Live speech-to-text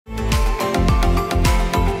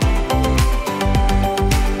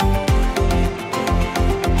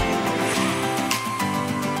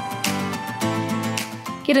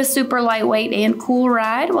Get a super lightweight and cool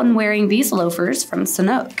ride when wearing these loafers from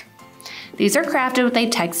Sanuk. These are crafted with a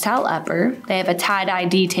textile upper. They have a tie-dye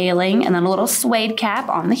detailing and then a little suede cap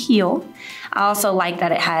on the heel. I also like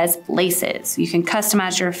that it has laces. You can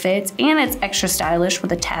customize your fits, and it's extra stylish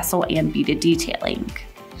with a tassel and beaded detailing.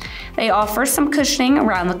 They offer some cushioning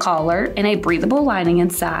around the collar and a breathable lining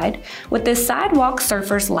inside with this Sidewalk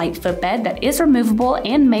Surfer's light footbed that is removable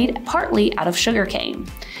and made partly out of sugarcane.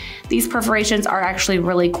 These perforations are actually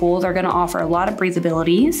really cool. They're going to offer a lot of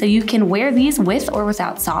breathability, so you can wear these with or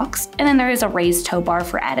without socks, and then there is a raised toe bar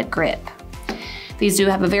for added grip. These do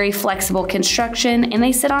have a very flexible construction, and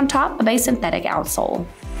they sit on top of a synthetic outsole.